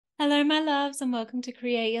Hello, my loves, and welcome to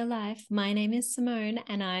Create Your Life. My name is Simone,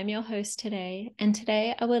 and I am your host today. And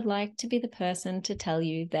today I would like to be the person to tell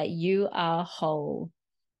you that you are whole.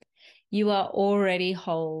 You are already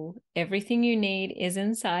whole. Everything you need is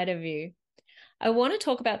inside of you. I want to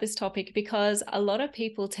talk about this topic because a lot of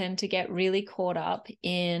people tend to get really caught up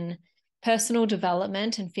in personal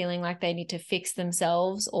development and feeling like they need to fix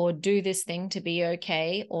themselves or do this thing to be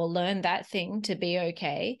okay or learn that thing to be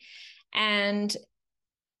okay. And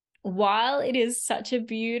while it is such a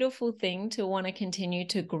beautiful thing to want to continue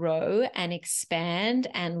to grow and expand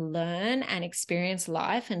and learn and experience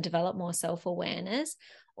life and develop more self-awareness,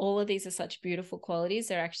 all of these are such beautiful qualities.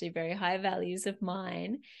 They're actually very high values of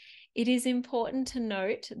mine. It is important to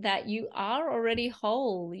note that you are already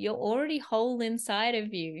whole. You're already whole inside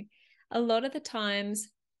of you. A lot of the times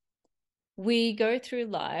we go through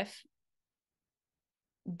life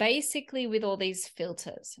basically with all these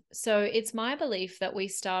filters. So it's my belief that we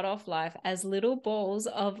start off life as little balls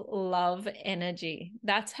of love energy.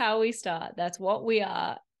 That's how we start. That's what we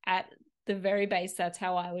are at the very base. That's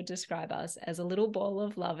how I would describe us, as a little ball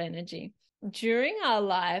of love energy. During our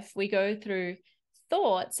life, we go through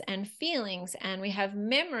thoughts and feelings, and we have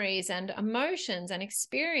memories and emotions and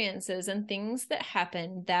experiences and things that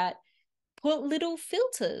happen that put little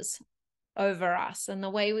filters over us and the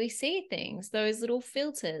way we see things, those little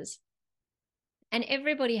filters. And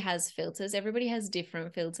everybody has filters. Everybody has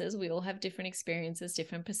different filters. We all have different experiences,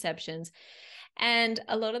 different perceptions. And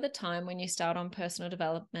a lot of the time when you start on personal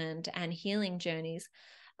development and healing journeys,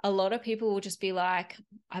 a lot of people will just be like,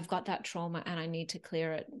 I've got that trauma and I need to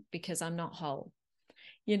clear it because I'm not whole.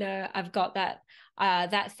 I've got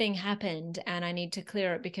that thing happened and I need to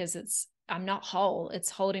clear it because I'm not whole. It's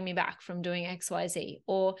holding me back from doing XYZ.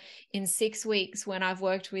 Or in 6 weeks, when I've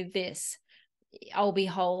worked with this, I'll be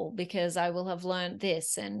whole because I will have learned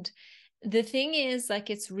this. And the thing is, like,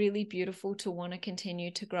 it's really beautiful to want to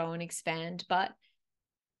continue to grow and expand, but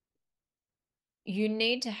you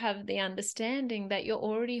need to have the understanding that you're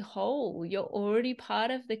already whole. You're already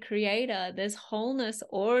part of the creator. There's wholeness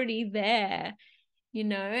already there,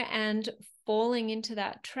 and falling into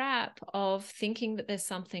that trap of thinking that there's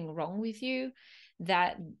something wrong with you,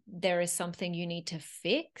 that there is something you need to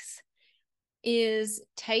fix, is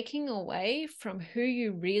taking away from who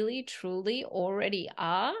you really, truly already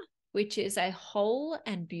are, which is a whole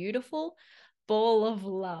and beautiful ball of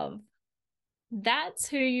love. That's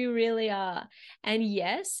who you really are. And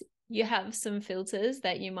yes, you have some filters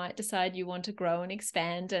that you might decide you want to grow and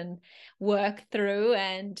expand and work through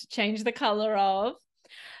and change the color of.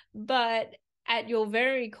 But at your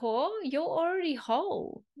very core, you're already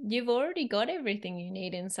whole. You've already got everything you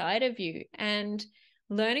need inside of you. And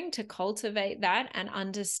learning to cultivate that and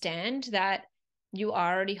understand that you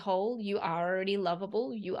are already whole, you are already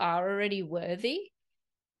lovable, you are already worthy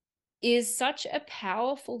is such a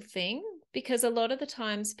powerful thing, because a lot of the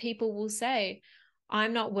times people will say,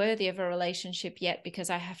 I'm not worthy of a relationship yet because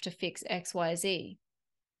I have to fix XYZ.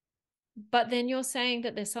 But then you're saying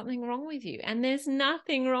that there's something wrong with you, and there's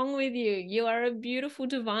nothing wrong with you. You are a beautiful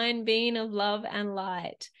divine being of love and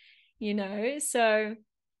light, So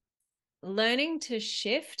learning to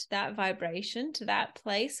shift that vibration to that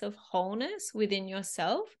place of wholeness within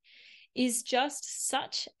yourself is just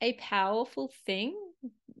such a powerful thing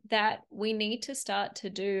that we need to start to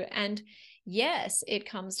do. And yes, it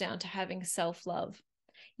comes down to having self-love.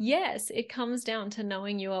 Yes, it comes down to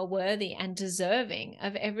knowing you are worthy and deserving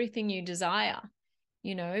of everything you desire,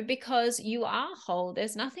 because you are whole.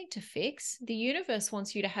 There's nothing to fix. The universe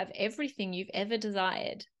wants you to have everything you've ever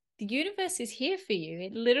desired. The universe is here for you.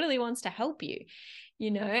 It literally wants to help you,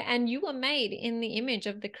 and you were made in the image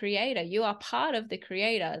of the creator. You are part of the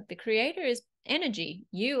creator. The creator is energy.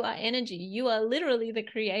 You are energy. You are literally the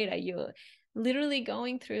creator. You're literally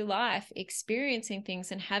going through life, experiencing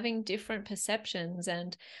things and having different perceptions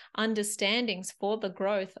and understandings for the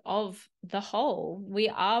growth of the whole. We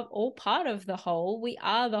are all part of the whole. We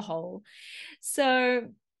are the whole. So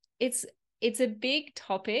it's a big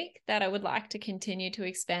topic that I would like to continue to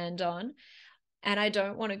expand on. And I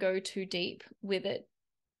don't want to go too deep with it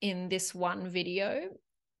in this one video,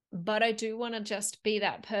 but I do want to just be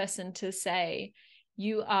that person to say,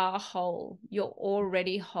 you are whole. You're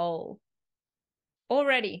already whole.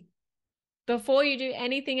 Already, before you do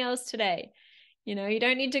anything else today. You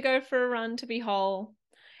don't need to go for a run to be whole.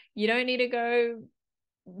 You don't need to go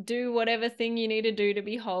do whatever thing you need to do to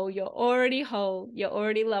be whole. You're already whole. You're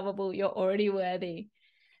already lovable. You're already worthy.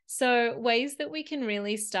 So ways that we can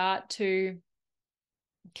really start to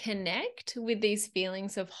connect with these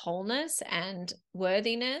feelings of wholeness and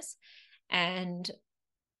worthiness and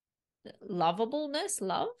lovableness,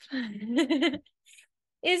 love,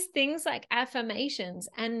 is things like affirmations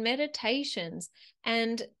and meditations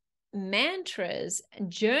and mantras.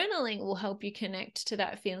 Journaling will help you connect to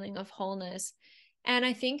that feeling of wholeness. And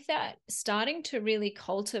I think that starting to really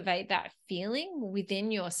cultivate that feeling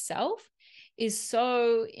within yourself is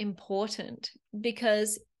so important,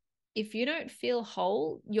 because if you don't feel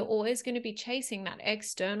whole, you're always going to be chasing that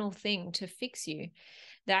external thing to fix you,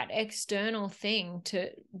 that external thing to,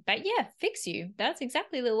 but yeah, fix you. That's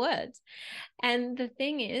exactly the words. And the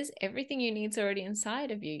thing is, everything you need is already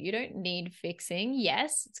inside of you. You don't need fixing.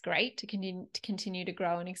 Yes, it's great to continue to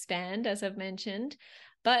grow and expand, as I've mentioned,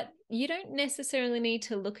 but you don't necessarily need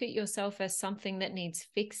to look at yourself as something that needs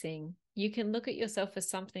fixing. You can look at yourself as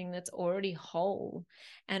something that's already whole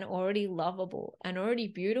and already lovable and already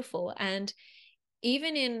beautiful. And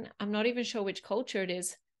even in, I'm not even sure which culture it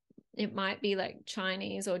is, it might be like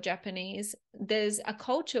Chinese or Japanese, there's a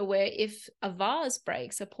culture where if a vase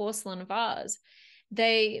breaks, a porcelain vase,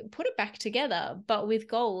 they put it back together, but with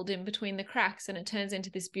gold in between the cracks, and it turns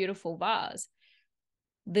into this beautiful vase.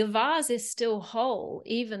 The vase is still whole,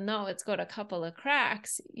 even though it's got a couple of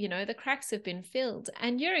cracks. You know, the cracks have been filled,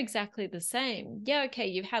 and you're exactly the same. Yeah, okay,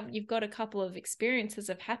 you've got a couple of experiences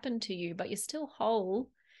have happened to you, but you're still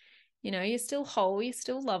whole. You know, you're still whole, you're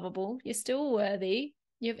still lovable, you're still worthy.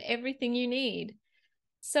 You have everything you need.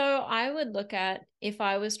 So I would look at, if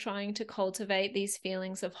I was trying to cultivate these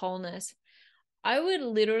feelings of wholeness, I would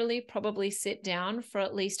literally probably sit down for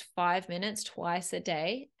at least 5 minutes twice a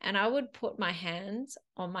day, and I would put my hands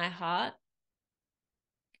on my heart,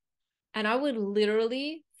 and I would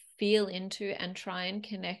literally feel into and try and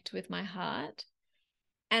connect with my heart.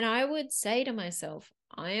 And I would say to myself,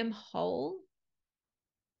 I am whole,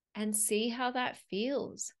 and see how that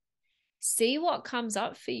feels. See what comes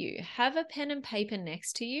up for you. Have a pen and paper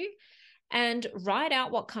next to you and write out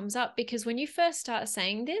what comes up, because when you first start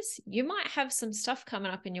saying this, you might have some stuff coming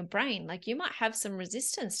up in your brain. Like you might have some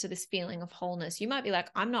resistance to this feeling of wholeness. You might be like,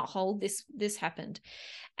 I'm not whole, this happened.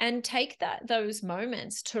 And take those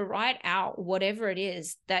moments to write out whatever it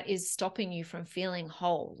is that is stopping you from feeling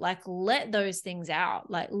whole. Like let those things out,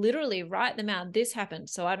 like literally write them out. This happened,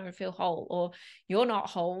 so I don't feel whole, or you're not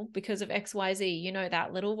whole because of XYZ. You know,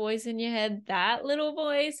 that little voice in your head, that little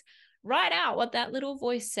voice, write out what that little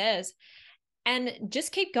voice says, and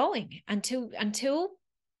just keep going until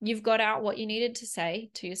you've got out what you needed to say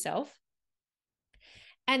to yourself.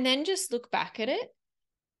 And then just look back at it,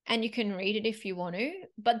 and you can read it if you want to,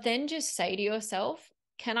 but then just say to yourself,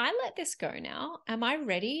 can I let this go now? Am I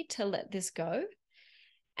ready to let this go?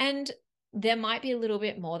 And there might be a little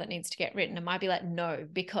bit more that needs to get written. It might be like, no,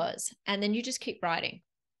 because, and then you just keep writing.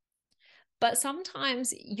 But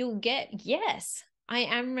sometimes you'll get, yes, I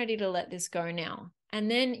am ready to let this go now. And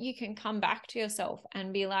then you can come back to yourself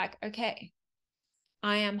and be like, okay,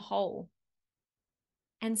 I am whole.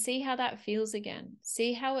 And see how that feels again.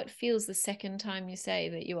 See how it feels the second time you say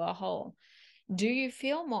that you are whole. Do you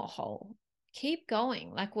feel more whole? Keep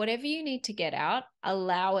going. Like whatever you need to get out,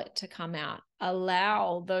 allow it to come out.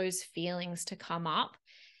 Allow those feelings to come up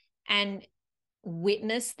and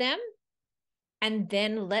witness them, and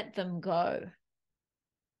then let them go.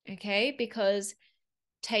 Okay? Because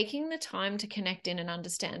taking the time to connect in and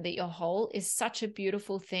understand that you're whole is such a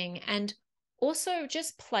beautiful thing. And also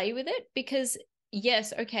just play with it, because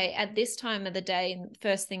yes, okay, at this time of the day and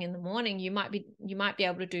first thing in the morning, you might be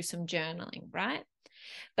able to do some journaling, right?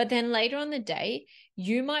 But then later on the day,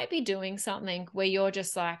 you might be doing something where you're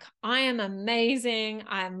just like, I am amazing,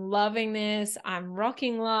 I'm loving this, I'm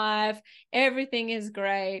rocking life, everything is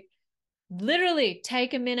great. Literally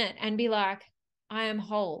take a minute and be like, I am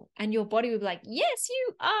whole. And your body will be like, yes,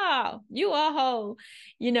 you are whole,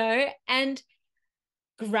 you know, and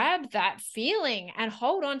grab that feeling and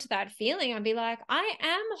hold on to that feeling and be like, I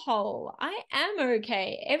am whole. I am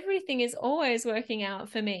okay. Everything is always working out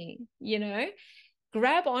for me, you know,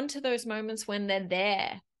 grab onto those moments when they're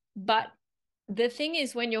there. But the thing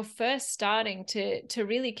is, when you're first starting to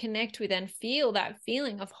really connect with and feel that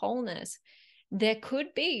feeling of wholeness, there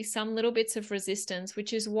could be some little bits of resistance,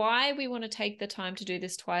 which is why we want to take the time to do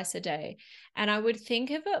this twice a day. And I would think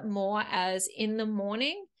of it more as in the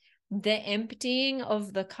morning, the emptying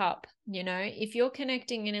of the cup. You know, if you're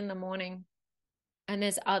connecting in the morning and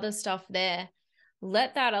there's other stuff there,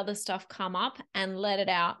 let that other stuff come up and let it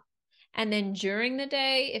out. And then during the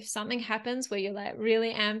day, if something happens where you're like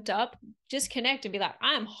really amped up, just connect and be like,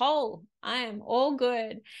 I am whole, I am all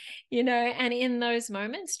good, you know, and in those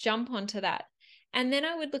moments, jump onto that. And then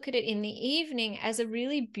I would look at it in the evening as a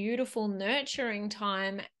really beautiful, nurturing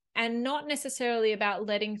time, and not necessarily about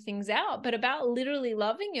letting things out, but about literally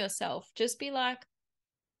loving yourself. Just be like,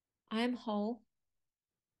 I'm whole.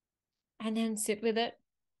 And then sit with it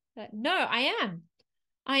That, no, I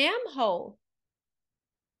am whole.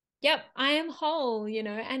 Yep, I am whole,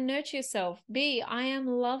 and nurture yourself. B, I am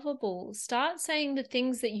lovable. Start saying the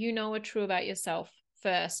things that you know are true about yourself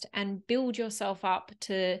first and build yourself up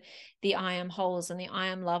to the I am wholes and the I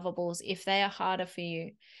am lovables if they are harder for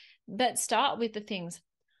you. But start with the things.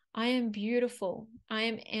 I am beautiful. I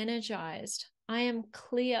am energized. I am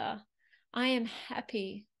clear. I am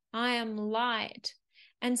happy. I am light.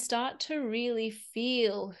 And start to really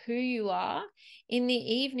feel who you are in the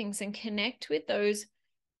evenings and connect with those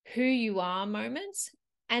who you are moments,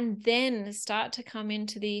 and then start to come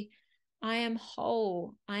into the I am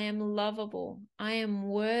whole, I am lovable, I am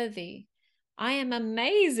worthy, I am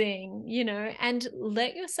amazing, and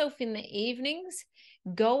let yourself in the evenings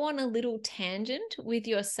go on a little tangent with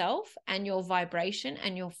yourself and your vibration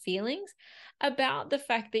and your feelings about the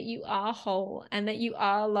fact that you are whole and that you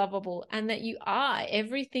are lovable and that you are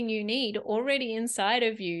everything you need already inside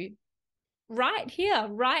of you right here,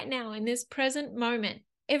 right now, in this present moment,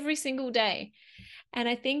 every single day. And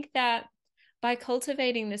I think that by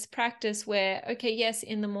cultivating this practice where, okay, yes,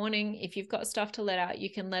 in the morning, if you've got stuff to let out, you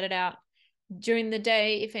can let it out. During the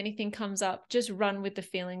day, if anything comes up, just run with the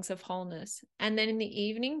feelings of wholeness. And then in the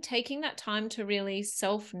evening, taking that time to really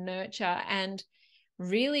self-nurture and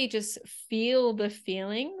really just feel the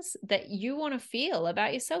feelings that you want to feel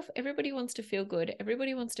about yourself. Everybody wants to feel good.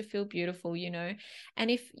 Everybody wants to feel beautiful,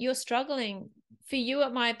 And if you're struggling, for you,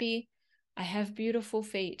 it might be, I have beautiful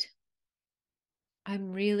feet.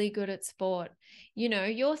 I'm really good at sport.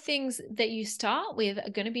 Your things that you start with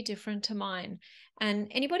are going to be different to mine and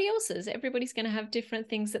anybody else's. Everybody's going to have different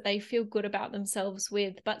things that they feel good about themselves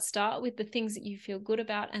with, but start with the things that you feel good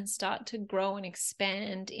about and start to grow and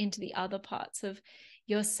expand into the other parts of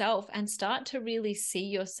yourself and start to really see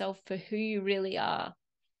yourself for who you really are,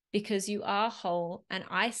 because you are whole and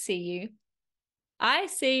I see you. I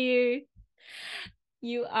see you.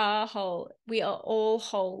 You are whole. We are all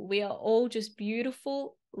whole. We are all just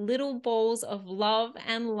beautiful little balls of love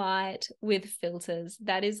and light with filters.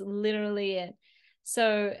 That is literally it.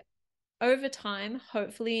 So over time,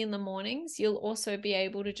 hopefully in the mornings, you'll also be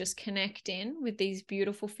able to just connect in with these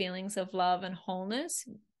beautiful feelings of love and wholeness.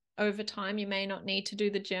 Over time, you may not need to do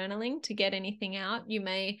the journaling to get anything out. You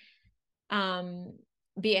may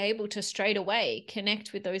be able to straight away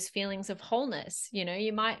connect with those feelings of wholeness.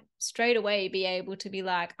 You might straight away be able to be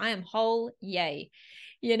like, I am whole, yay,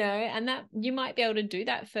 and that you might be able to do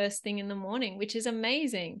that first thing in the morning, which is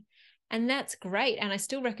amazing. And that's great. And I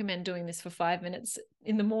still recommend doing this for 5 minutes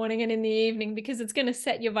in the morning and in the evening, because it's going to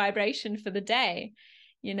set your vibration for the day.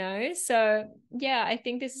 So yeah, I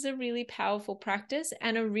think this is a really powerful practice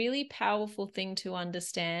and a really powerful thing to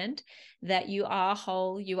understand, that you are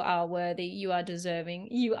whole, you are worthy, you are deserving,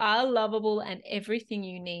 you are lovable, and everything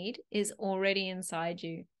you need is already inside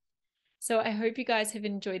you. So I hope you guys have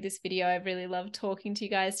enjoyed this video. I've really loved talking to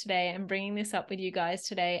you guys today and bringing this up with you guys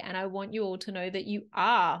today. And I want you all to know that you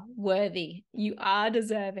are worthy, you are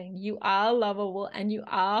deserving, you are lovable, and you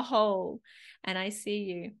are whole. And I see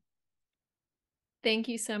you. Thank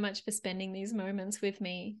you so much for spending these moments with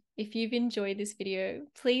me. If you've enjoyed this video,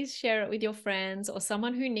 please share it with your friends or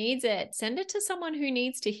someone who needs it. Send it to someone who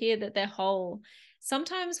needs to hear that they're whole.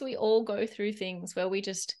 Sometimes we all go through things where we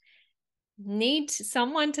just need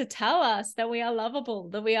someone to tell us that we are lovable,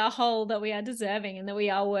 that we are whole, that we are deserving, and that we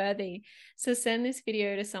are worthy. So send this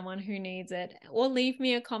video to someone who needs it, or leave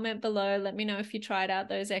me a comment below. Let me know if you tried out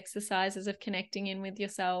those exercises of connecting in with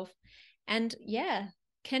yourself. And yeah,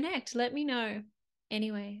 connect. Let me know.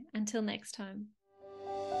 Anyway, until next time.